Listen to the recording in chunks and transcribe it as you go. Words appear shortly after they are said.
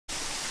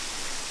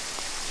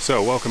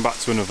So welcome back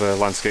to another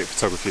landscape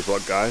photography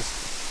vlog, guys.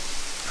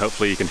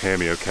 Hopefully you can hear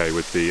me okay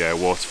with the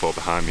waterfall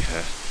behind me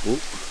here.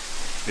 Ooh.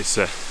 It's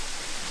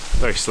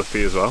very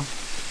slippy as well.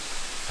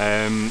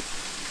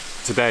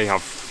 Today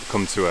I've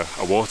come to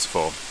a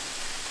waterfall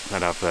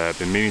that I've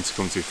been meaning to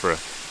come to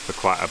for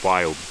quite a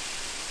while,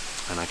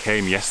 and I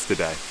came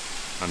yesterday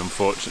and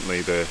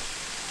unfortunately the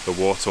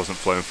water wasn't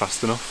flowing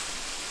fast enough,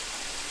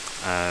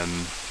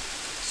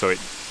 so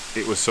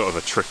it was sort of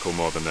a trickle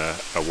more than a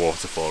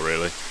waterfall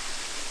really.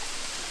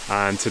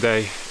 And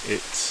today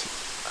it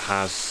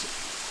has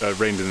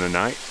rained in the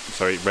night.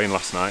 Sorry, it rained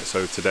last night.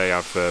 So today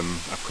I've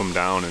come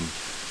down and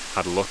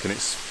had a look, and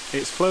it's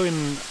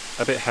flowing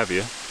a bit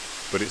heavier,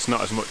 but it's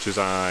not as much as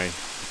I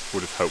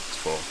would have hoped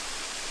for.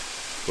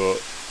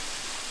 But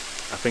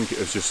I think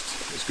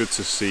it's good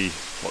to see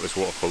what this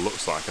waterfall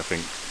looks like. I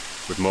think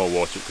with more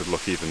water it could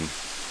look even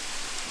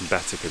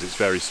better, because it's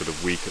very sort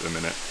of weak at the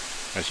minute,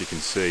 as you can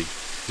see.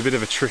 It's a bit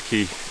of a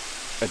tricky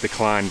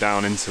decline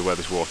down into where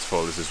this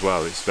waterfall is as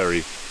well. It's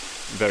very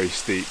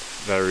steep,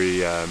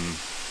 very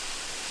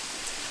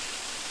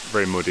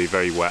muddy,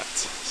 very wet.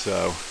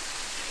 So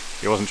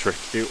it wasn't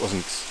tricky. It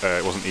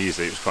wasn't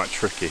easy. It was quite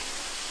tricky.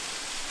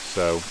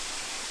 So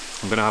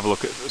I'm going to have a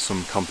look at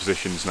some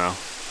compositions now.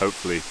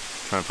 Hopefully,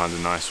 try and find a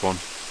nice one.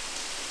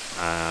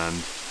 And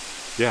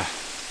yeah,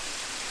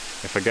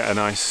 if I get a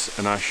nice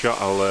shot,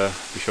 I'll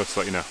be sure to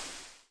let you know.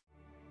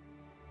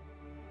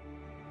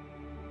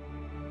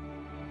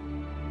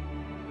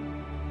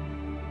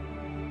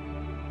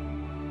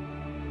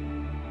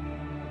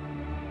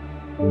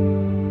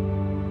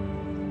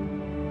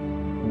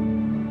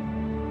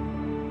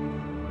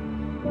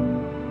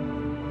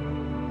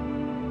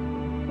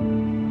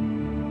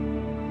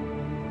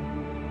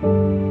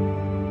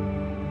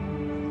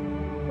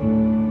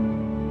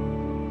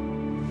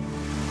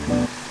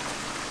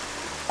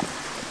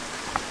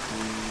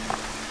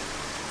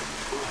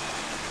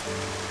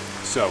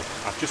 So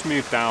I've just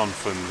moved down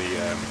from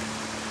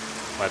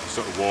where the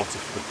sort of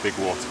the big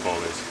waterfall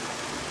is,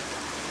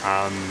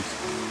 and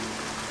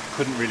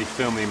couldn't really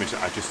film the image that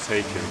I'd just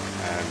taken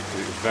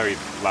because it was very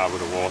loud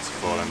with the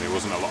waterfall and there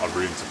wasn't a lot of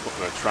room to put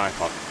the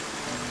tripod.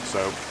 So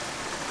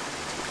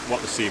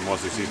what the scene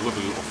was is these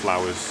lovely little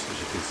flowers, as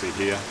you can see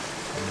here,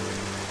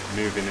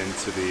 moving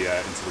into the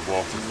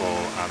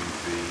waterfall, and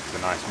the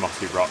nice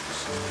mossy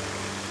rocks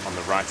on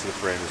the right of the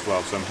frame as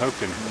well. So I'm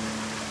hoping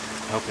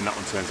that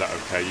one turns out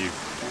okay.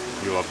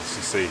 You'll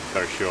obviously see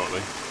very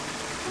shortly.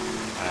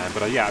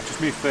 But yeah, I've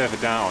just moved further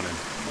down, and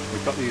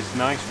we've got these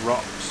nice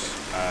rocks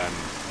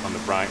on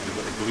the right, and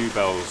we've got the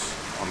bluebells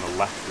on the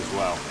left as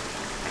well.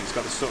 And it's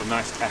got this sort of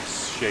nice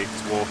S-shaped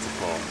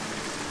waterfall,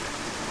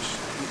 which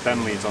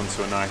then leads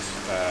onto a nice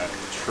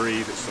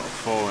tree that's sort of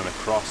fallen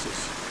across.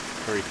 It's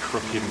very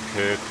crooked and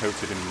curved,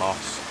 coated in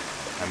moss,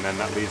 and then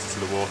that leads to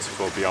the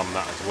waterfall beyond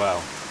that as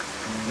well.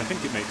 And I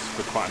think it makes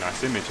for quite a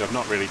nice image. I've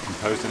not really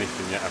composed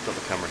anything yet. I've got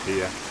the camera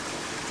here.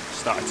 It's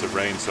started to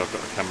rain, so I've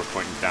got the camera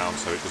pointing down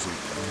so it doesn't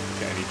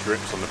get any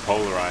drips on the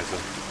polarizer.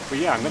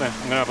 But yeah, I'm gonna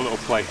have a little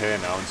play here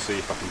now and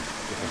see if I can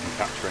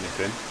capture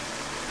anything.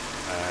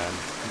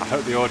 I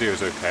hope the audio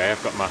is okay.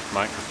 I've got my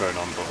microphone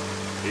on, but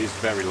it is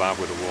very loud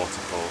with the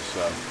waterfall,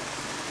 so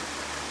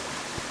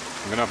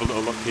I'm gonna have a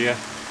little look here,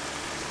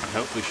 and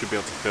hopefully should be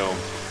able to film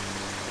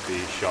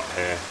the shot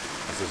here,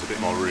 as there's a bit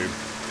more room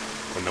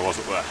than there was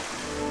up there.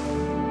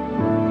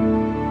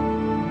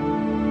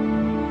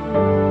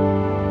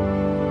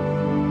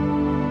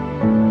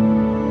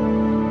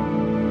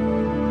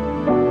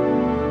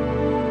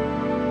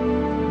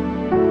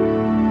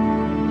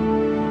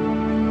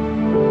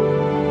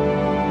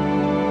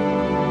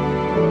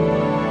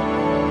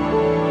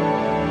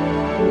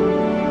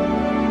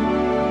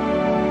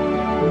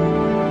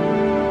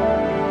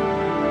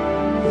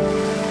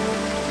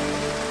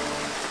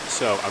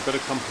 So I've got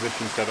a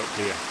composition set up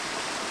here,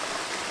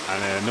 and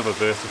another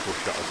vertical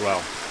shot as well.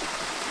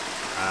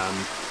 And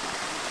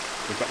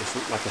we've got this,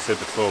 like I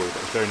said before, we've got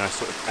this very nice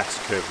sort of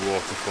S-curved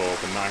waterfall,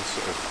 the nice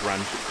sort of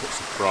branch that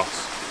cuts across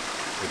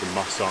with the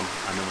moss on,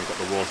 and then we've got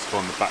the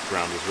waterfall in the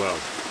background as well.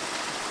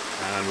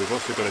 And we've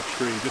also got a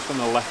tree just on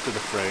the left of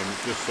the frame,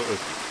 just sort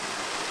of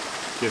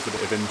gives a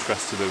bit of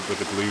interest to with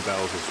the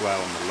bluebells as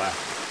well on the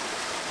left.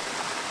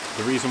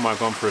 The reason why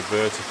I've gone for a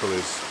vertical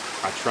is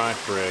I tried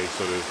for a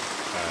sort of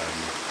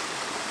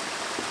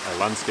a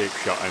landscape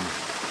shot, and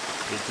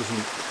it's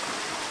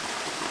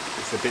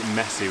a bit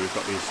messy. We've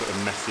got these sort of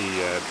messy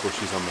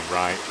bushes on the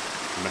right,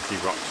 messy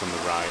rocks on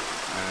the right.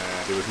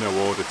 There was no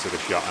order to the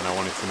shot, and I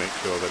wanted to make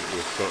sure that it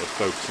was sort of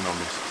focusing on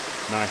this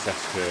nice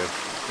S-curve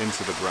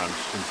into the branch,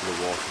 into the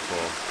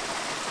waterfall,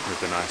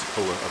 with the nice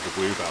colour of the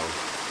bluebells.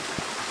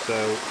 So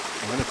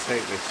I'm going to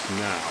take this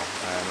now.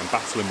 I'm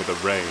battling with the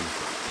rain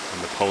and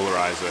the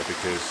polarizer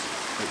because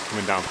it's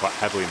coming down quite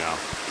heavily now,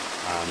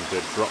 and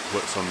the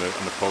droplets on the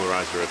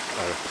polarizer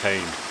are a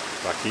pain,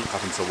 so I keep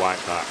having to wipe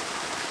that.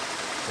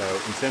 So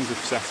in terms of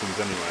settings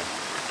anyway,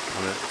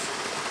 I'm at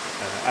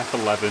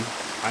f11,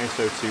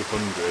 ISO 200,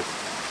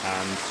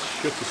 and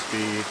shutter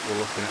speed we're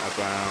looking at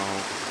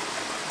about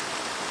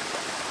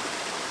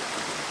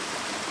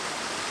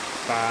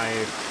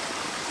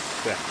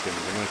seconds.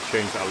 I'm going to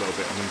change that a little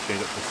bit. I'm going to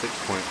change it to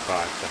 6.5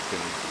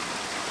 seconds.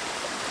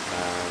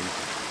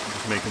 I'm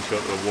just making sure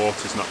that the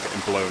water's not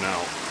getting blown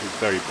out. It's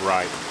very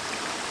bright.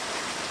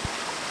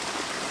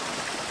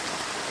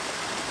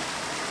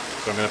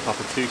 So I'm going to pop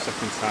a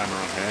 2-second timer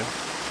on here,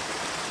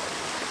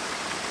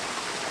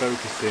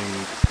 focusing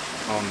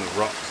on the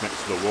rocks next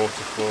to the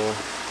waterfall,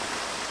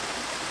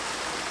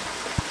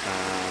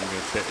 and I'm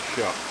going to take a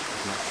shot.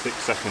 And that's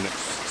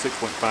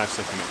 6.5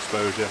 second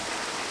exposure.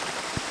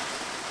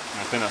 And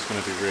I think that's going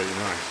to be really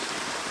nice.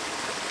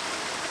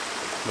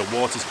 The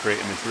water's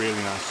creating this really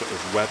nice sort of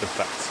web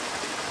effect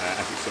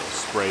as it sort of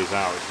sprays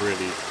out. It's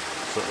really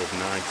sort of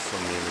nice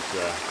on the image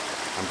there.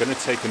 I'm going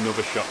to take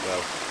another shot though,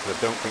 because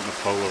I don't think the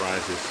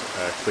polarizer's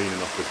clean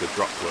enough with the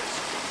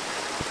droplets.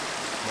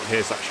 But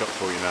here's that shot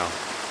for you now.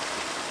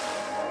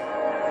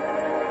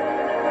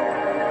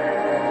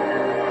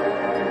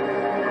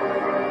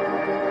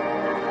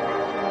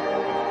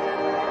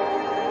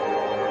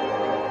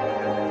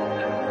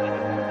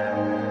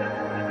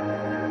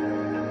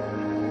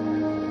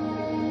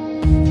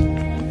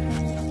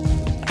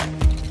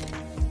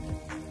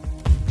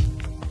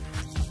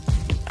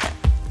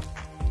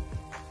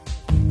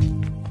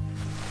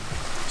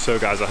 So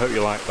guys, I hope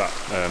you like that,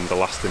 the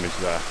last image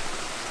there.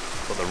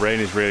 But the rain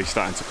is really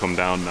starting to come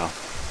down now,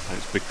 and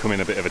it's becoming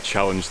a bit of a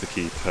challenge to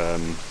keep the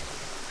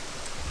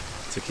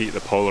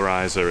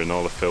polarizer and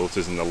all the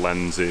filters and the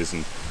lenses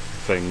and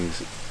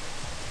things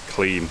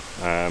clean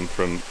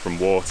from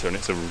water, and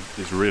it's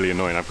really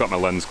annoying. I've got my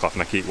lens cloth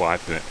and I keep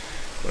wiping it,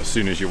 but as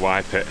soon as you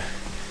wipe it,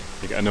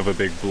 you get another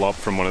big blob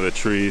from one of the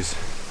trees.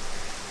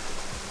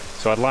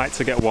 So I'd like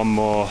to get one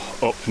more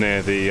up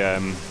near the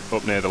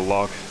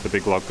log, the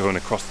big log going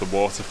across the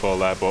waterfall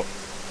there, but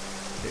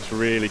it's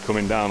really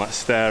coming down. That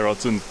stair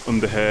rod's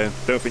under here.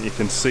 Don't think you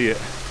can see it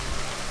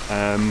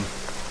on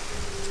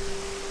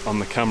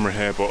the camera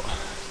here, but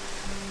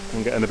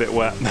I'm getting a bit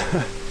wet.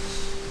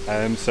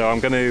 So I'm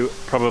going to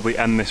probably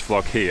end this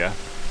vlog here.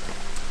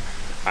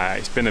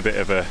 It's been a bit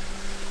of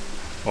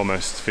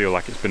almost feel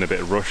like it's been a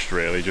bit rushed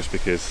really, just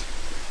because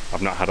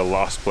I've not had a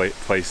lot of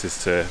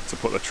places to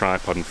put the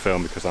tripod and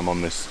film, because I'm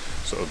on this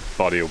sort of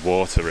body of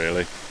water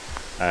really.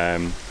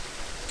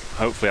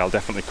 Hopefully I'll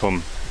definitely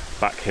come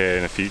back here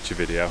in a future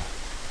video,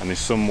 and there's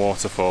some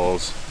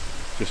waterfalls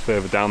just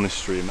further down this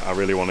stream that I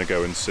really want to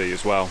go and see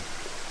as well.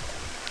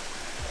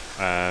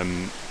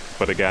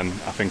 But again,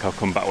 I think I'll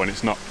come back when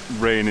it's not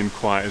raining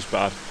quite as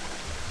bad,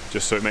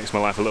 just so it makes my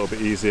life a little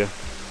bit easier.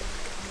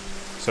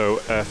 So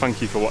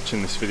thank you for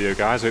watching this video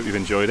guys, I hope you've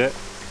enjoyed it.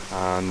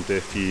 And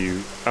if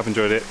you have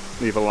enjoyed it,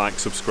 leave a like,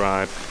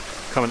 subscribe,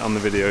 comment on the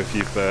video if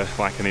you've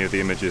liked any of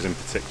the images in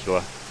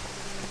particular.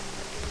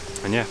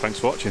 And yeah, thanks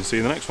for watching, see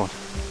you in the next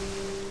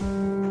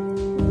one.